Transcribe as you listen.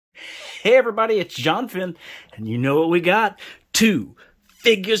Hey everybody, it's Jonathan, and you know what we got? 2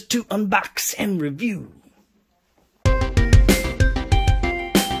 figures to unbox and review.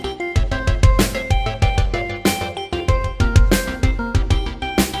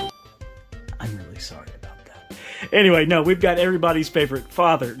 I'm really sorry about that. Anyway, no, we've got everybody's favorite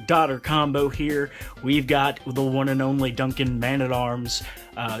father-daughter combo here. We've got the one and only Duncan Man-at-Arms,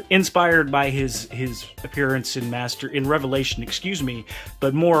 inspired by his appearance in Revelation,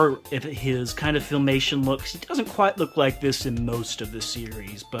 but more of his kind of filmation looks. He doesn't quite look like this in most of the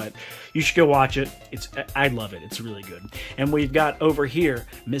series, but you should go watch it. I love it. It's really good. And we've got over here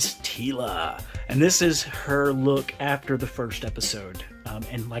Miss Teela, and this is her look after the first episode.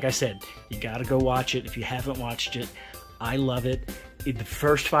 And like I said, you gotta go watch it if you haven't watched it. I love it. The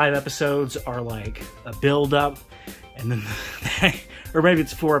first 5 episodes are like a build-up, and then, or maybe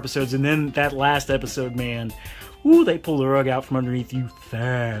it's 4 episodes, and then that last episode, man, woo, they pull the rug out from underneath you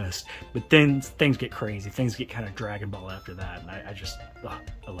fast. But then things get crazy. Things get kind of Dragon Ball after that, and I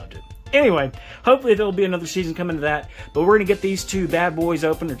loved it. Anyway, hopefully there'll be another season coming to that, but we're gonna get these 2 bad boys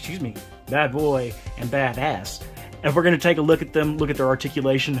open, bad boy and badass. And we're going to take a look at them, look at their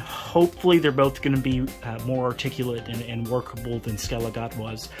articulation. Hopefully they're both going to be more articulate and workable than Skelegod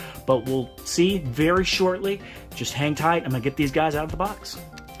was. But we'll see very shortly. Just hang tight. I'm going to get these guys out of the box.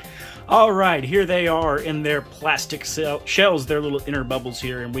 Alright, here they are in their plastic shells, their little inner bubbles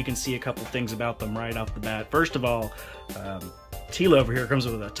here. And we can see a couple things about them right off the bat. First of all, Teela over here comes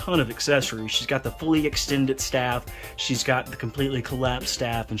with a ton of accessories. She's got the fully extended staff, she's got the completely collapsed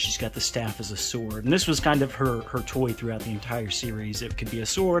staff, and she's got the staff as a sword. And this was kind of her toy throughout the entire series. It could be a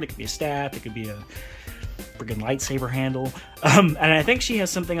sword, it could be a staff, it could be a friggin' lightsaber handle. And I think she has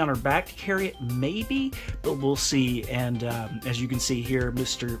something on her back to carry it, maybe, but we'll see. And as you can see here,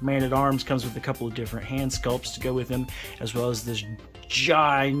 Mr. Man-at-Arms comes with a couple of different hand sculpts to go with him, as well as this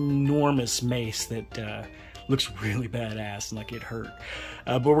ginormous mace that looks really badass and like it hurt.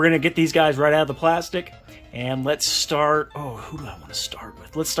 But we're going to get these guys right out of the plastic. And let's start... Oh, who do I want to start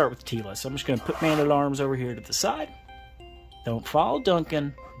with? Let's start with Teela. So I'm just going to put Man-at-Arms over here to the side. Don't fall,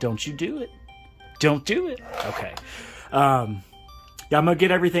 Duncan. Don't you do it. Don't do it. Okay. Yeah, I'm going to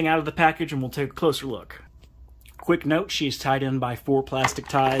get everything out of the package and we'll take a closer look. Quick note, she is tied in by 4 plastic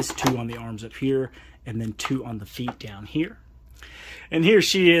ties, 2 on the arms up here, and then 2 on the feet down here. And here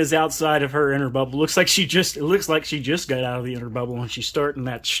she is outside of her inner bubble. It looks like she just got out of the inner bubble when she's starting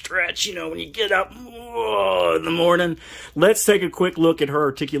that stretch, you know, when you get up in the morning. Let's take a quick look at her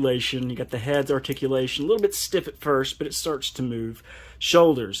articulation. You got the head's articulation, a little bit stiff at first, but it starts to move.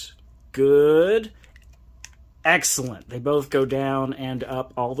 Shoulders, good. Excellent. They both go down and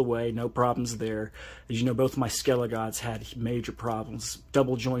up all the way. No problems there. As you know, both my Skelegods had major problems.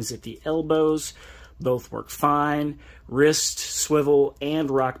 Double joints at the elbows. Both work fine. Wrist, swivel,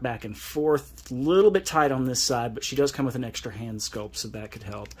 and rock back and forth. A little bit tight on this side, but she does come with an extra hand sculpt, so that could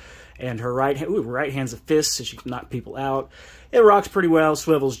help. And her right hand's a fist, so she can knock people out. It rocks pretty well.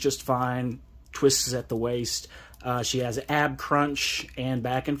 Swivels just fine. Twists at the waist. She has ab crunch and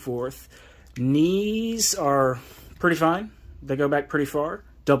back and forth. Knees are pretty fine. They go back pretty far.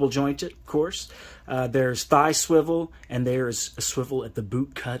 Double jointed, of course. There's thigh swivel, and there's a swivel at the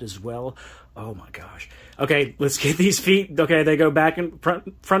boot cut as well. Oh my gosh. Okay, let's get these feet. Okay, they go back and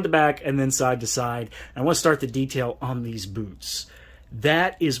front to back and then side to side. I want to start the detail on these boots.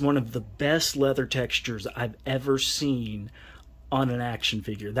 That is one of the best leather textures I've ever seen on an action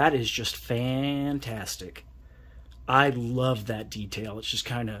figure. That is just fantastic. I love that detail. It's just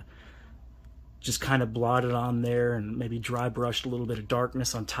kind of blotted on there and maybe dry brushed a little bit of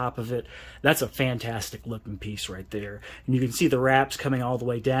darkness on top of it. That's a fantastic looking piece right there. And you can see the wraps coming all the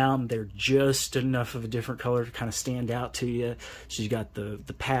way down. They're just enough of a different color to kind of stand out to you. She's got the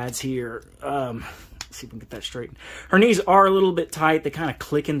pads here. Let's see if we can get that straight. Her knees are a little bit tight. They kind of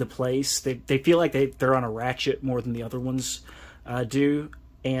click into place. They feel like they're on a ratchet more than the other ones do.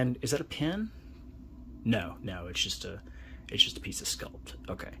 And is that a pin? No, it's just a piece of sculpt.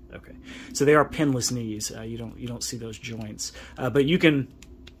 Okay. So they are pinless knees. You don't see those joints, but you can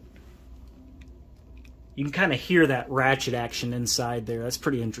kind of hear that ratchet action inside there. That's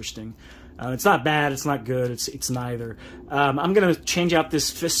pretty interesting. It's not bad. It's not good. It's neither. I'm gonna change out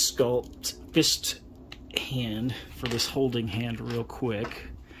this fist hand for this holding hand real quick.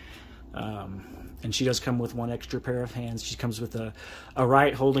 And she does come with 1 extra pair of hands. She comes with a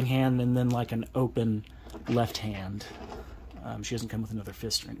right holding hand and then like an open left hand. She doesn't come with another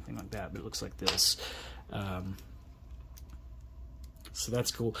fist or anything like that, but it looks like this. So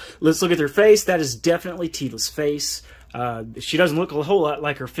that's cool. Let's look at her face. That is definitely Teela's face. She doesn't look a whole lot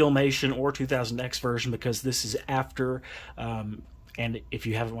like her Filmation or 2000X version because this is after And if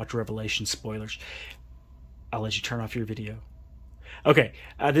you haven't watched Revelation, spoilers, I'll let you turn off your video. Okay,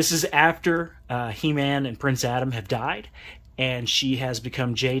 this is after He-Man and Prince Adam have died, and she has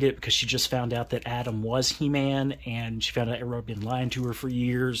become jaded because she just found out that Adam was He-Man, and she found out everyone had been lying to her for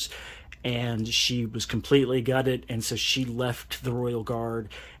years, and she was completely gutted, and so she left the Royal Guard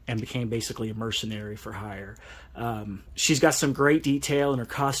and became basically a mercenary for hire. She's got some great detail in her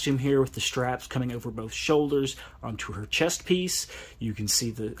costume here with the straps coming over both shoulders onto her chest piece. You can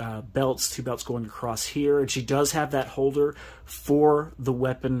see the belts, 2 belts going across here, and she does have that holder for the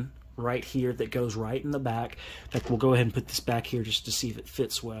weapon right here that goes right in the back. In fact, we'll go ahead and put this back here just to see if it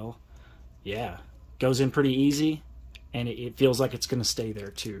fits well. Yeah, goes in pretty easy, and it feels like it's going to stay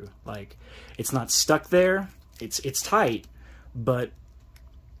there too. Like, it's not stuck there. It's tight, but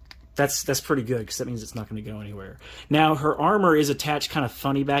that's pretty good, because that means it's not going to go anywhere. Now, her armor is attached kind of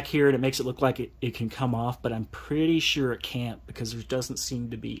funny back here, and it makes it look like it can come off, but I'm pretty sure it can't, because there doesn't seem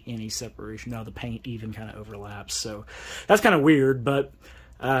to be any separation. Now, the paint even kind of overlaps, so that's kind of weird, but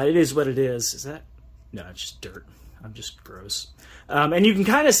it is what it is. Is that? No, it's just dirt. I'm just gross. And you can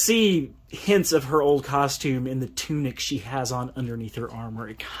kind of see hints of her old costume in the tunic she has on underneath her armor.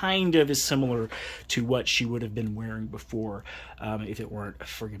 It kind of is similar to what she would have been wearing before if it weren't a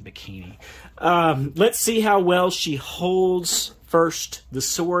friggin' bikini. Let's see how well she holds first the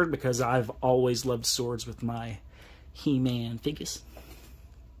sword, because I've always loved swords with my He-Man figures.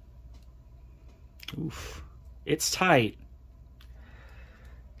 Oof. It's tight.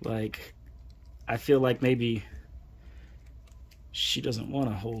 Like, I feel like maybe she doesn't want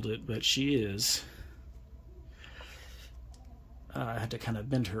to hold it, but she is. I had to kind of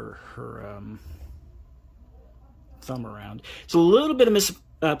bend her thumb around. It's a little bit of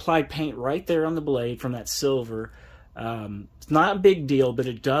misapplied paint right there on the blade from that silver. It's not a big deal, but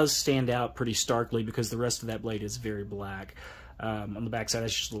it does stand out pretty starkly because the rest of that blade is very black. On the backside,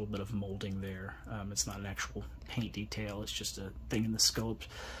 it's just a little bit of molding there. It's not an actual paint detail. It's just a thing in the sculpt.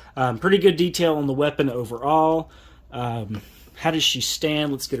 Pretty good detail on the weapon overall. How does she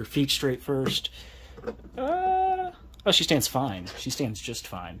stand? Let's get her feet straight first. Oh, she stands fine. She stands just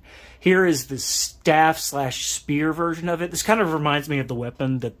fine. Here is the staff/spear version of it. This kind of reminds me of the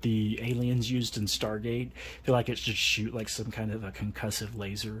weapon that the aliens used in Stargate. I feel like it should shoot like some kind of a concussive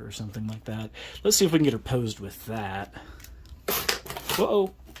laser or something like that. Let's see if we can get her posed with that.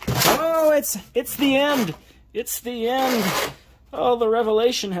 Whoa. Oh, it's the end. It's the end. Oh, the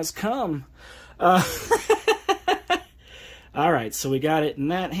revelation has come. All right, so we got it in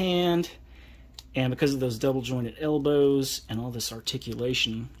that hand, and because of those double-jointed elbows and all this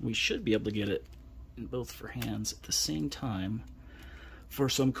articulation, we should be able to get it in both of her hands at the same time for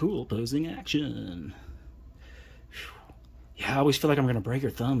some cool posing action. Yeah, I always feel like I'm going to break her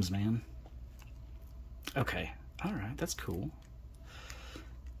thumbs, man. Okay, all right, that's cool.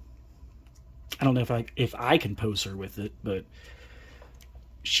 I don't know if I can pose her with it, but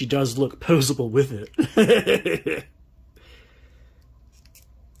she does look posable with it.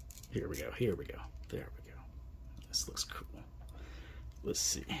 Here we go, here we go, there we go. This looks cool. Let's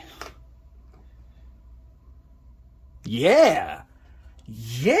see. Yeah!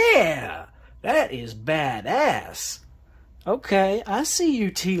 Yeah! That is badass. Okay, I see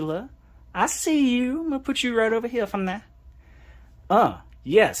you, Teela. I see you. I'm gonna put you right over here from there.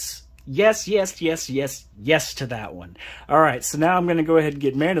 Yes. Yes, yes, yes, yes, yes to that one. Alright, so now I'm gonna go ahead and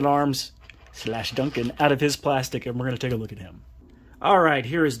get Man-at-Arms / Duncan out of his plastic, and we're gonna take a look at him. Alright,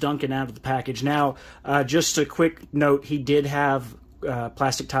 here is Duncan out of the package. Now, just a quick note, he did have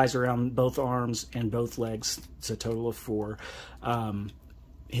plastic ties around both arms and both legs. It's a total of 4.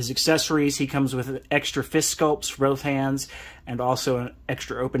 His accessories, he comes with extra fist sculpts for both hands, and also an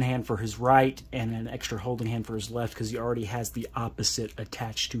extra open hand for his right, and an extra holding hand for his left, because he already has the opposite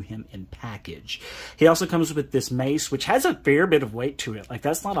attached to him in package. He also comes with this mace, which has a fair bit of weight to it. Like,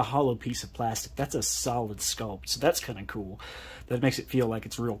 that's not a hollow piece of plastic. That's a solid sculpt, so that's kind of cool. That makes it feel like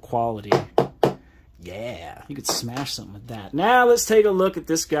it's real quality. Yeah, you could smash something with that. Now, let's take a look at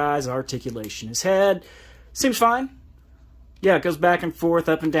this guy's articulation. His head seems fine. Yeah, it goes back and forth,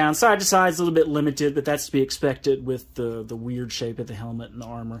 up and down, side to side. It's a little bit limited, but that's to be expected with the weird shape of the helmet and the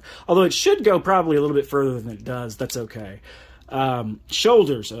armor. Although it should go probably a little bit further than it does. That's okay.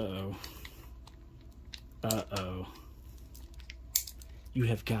 Shoulders. Uh-oh. Uh-oh. You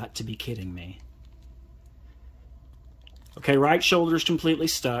have got to be kidding me. Okay, right shoulder's completely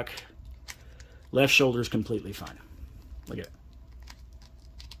stuck. Left shoulder's completely fine. Look at it.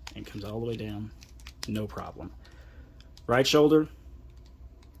 And comes all the way down. No problem. Right shoulder,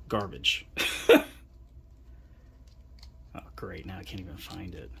 garbage. Oh, great. Now I can't even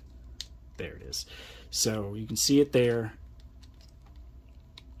find it. There it is. So you can see it there.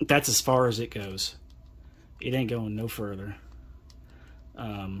 that's as far as it goes. It ain't going no further.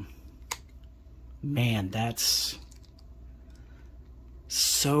 Man, that's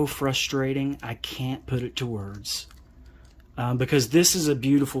so frustrating. I can't put it to words. Because this is a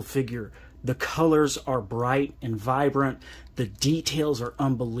beautiful figure. The colors are bright and vibrant. The details are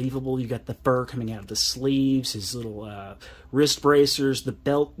unbelievable. You got the fur coming out of the sleeves, his little wrist bracers, the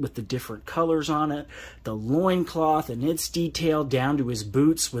belt with the different colors on it, the loincloth and its detail down to his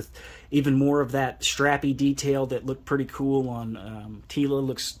boots with even more of that strappy detail that looked pretty cool on Teela.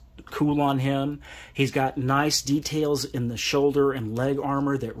 Looks cool on him. He's got nice details in the shoulder and leg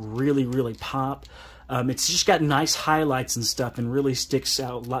armor that really, really pop. It's just got nice highlights and stuff and really sticks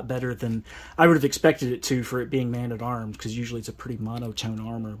out a lot better than I would have expected it to for it being Man-at-Arms, because usually it's a pretty monotone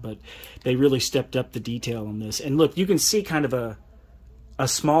armor, but they really stepped up the detail on this. And look, you can see kind of a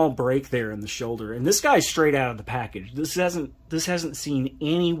small break there in the shoulder. And this guy's straight out of the package. This hasn't seen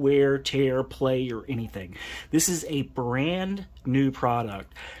any wear, tear, play, or anything. This is a brand new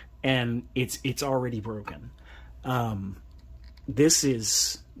product, and it's already broken. This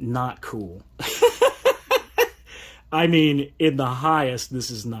is not cool. I mean, in the highest, this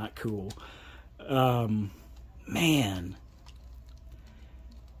is not cool. Man.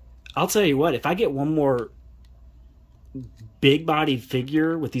 I'll tell you what, if I get one more big-bodied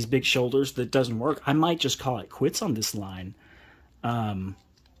figure with these big shoulders that doesn't work, I might just call it quits on this line.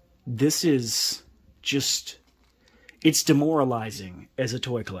 This is just... It's demoralizing as a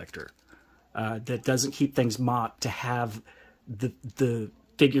toy collector that doesn't keep things mocked to have the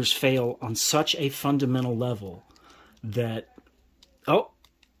figures fail on such a fundamental level that... Oh,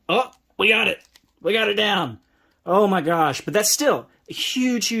 we got it. We got it down. Oh my gosh. But that's still a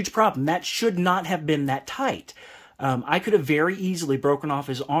huge, huge problem. That should not have been that tight. I could have very easily broken off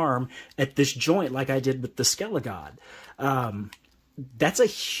his arm at this joint like I did with the Skelegod. That's a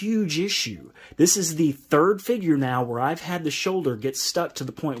huge issue. This is the third figure now where I've had the shoulder get stuck to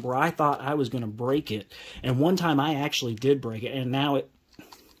the point where I thought I was going to break it. And one time I actually did break it, and now it...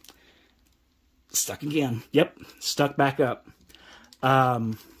 Stuck again. Yep, stuck back up.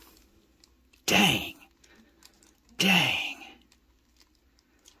 Dang.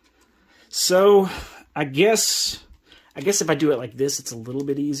 So, I guess if I do it like this, it's a little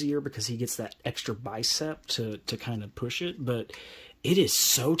bit easier because he gets that extra bicep to kind of push it, but it is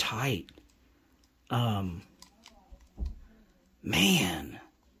so tight. Man.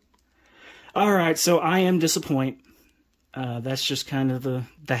 Alright, so I am disappointed. That's just kind of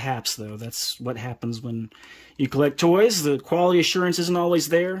the haps, though. That's what happens when you collect toys. The quality assurance isn't always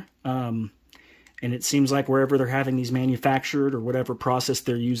there. And it seems like wherever they're having these manufactured or whatever process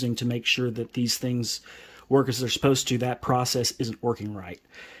they're using to make sure that these things work as they're supposed to, that process isn't working right.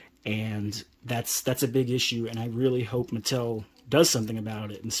 And that's a big issue, and I really hope Mattel does something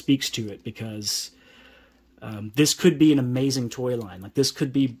about it and speaks to it, because this could be an amazing toy line. Like, this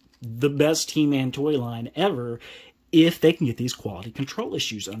could be the best He-Man toy line ever if they can get these quality control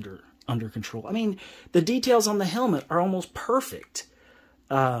issues under control. I mean, the details on the helmet are almost perfect.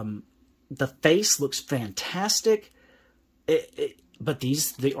 The face looks fantastic, but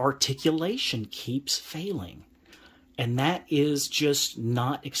the articulation keeps failing. And that is just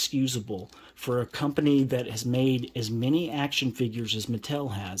not excusable for a company that has made as many action figures as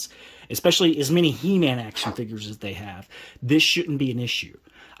Mattel has, especially as many He-Man action figures as they have. This shouldn't be an issue.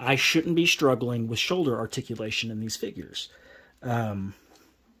 I shouldn't be struggling with shoulder articulation in these figures. The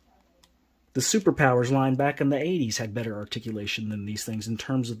Superpowers line back in the 80s had better articulation than these things in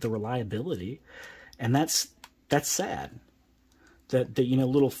terms of the reliability. And that's sad. That you know,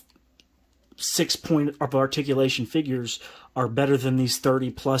 little 6-point of articulation figures are better than these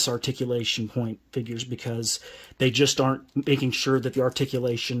 30-plus articulation point figures, because they just aren't making sure that the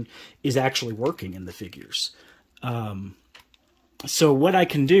articulation is actually working in the figures. So what I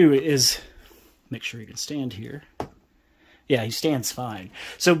can do is make sure he can stand here. Yeah, he stands fine.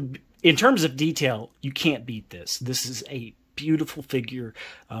 So in terms of detail, you can't beat this. This is a beautiful figure.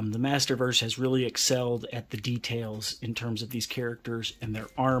 The Masterverse has really excelled at the details in terms of these characters and their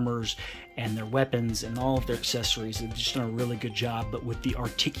armors and their weapons and all of their accessories. They've just done a really good job, but with the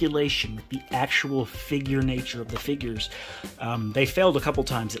articulation, with the actual figure nature of the figures, they failed a couple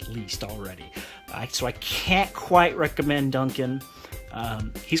times at least already. So I can't quite recommend Duncan.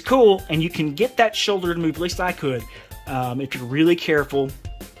 He's cool, and you can get that shoulder to move, at least I could, if you're really careful,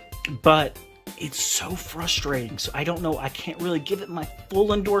 but it's so frustrating. So I don't know, I can't really give it my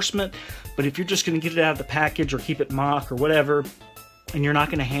full endorsement, but if you're just going to get it out of the package or keep it mock or whatever, and you're not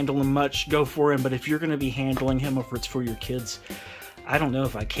going to handle him much, go for him. But if you're going to be handling him, or if it's for your kids, I don't know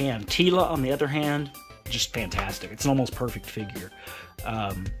if I can. Teela, on the other hand, just fantastic. It's an almost perfect figure.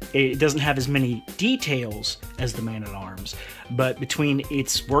 It doesn't have as many details as the Man-at-Arms, but between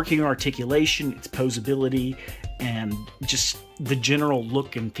its working articulation, its posability, and just the general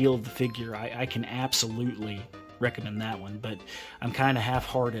look and feel of the figure, I can absolutely recommend that one. But I'm kind of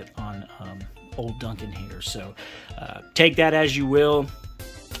half-hearted on old Duncan here, so take that as you will.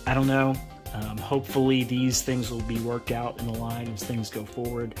 I don't know. Hopefully these things will be worked out in the line as things go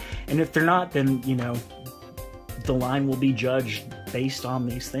forward, and if they're not, then you know, the line will be judged based on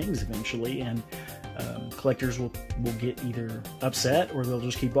these things eventually, and collectors will get either upset or they'll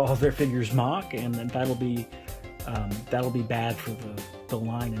just keep all of their figures mock, and then that'll be bad for the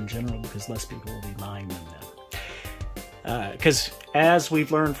line in general, because less people will be buying them then. Because as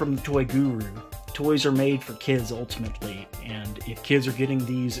we've learned from the Toy Guru, toys are made for kids ultimately, and if kids are getting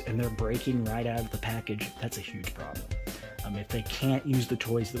these and they're breaking right out of the package, that's a huge problem. If they can't use the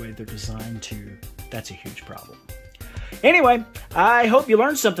toys the way they're designed to, that's a huge problem. Anyway, I hope you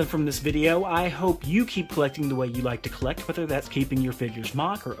learned something from this video. I hope you keep collecting the way you like to collect, whether that's keeping your figures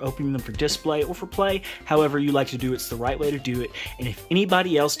mock or opening them for display or for play. However you like to do it's the right way to do it. And if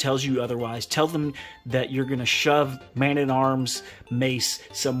anybody else tells you otherwise, tell them that you're going to shove Man-at-Arms mace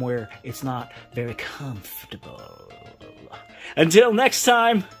somewhere it's not very comfortable. Until next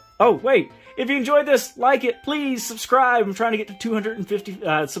time. Oh, wait. If you enjoyed this, like it, please subscribe. I'm trying to get to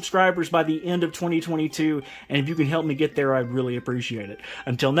 250 subscribers by the end of 2022, and if you can help me get there, I'd really appreciate it.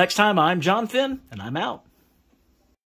 Until next time, I'm Jonathan, and I'm out.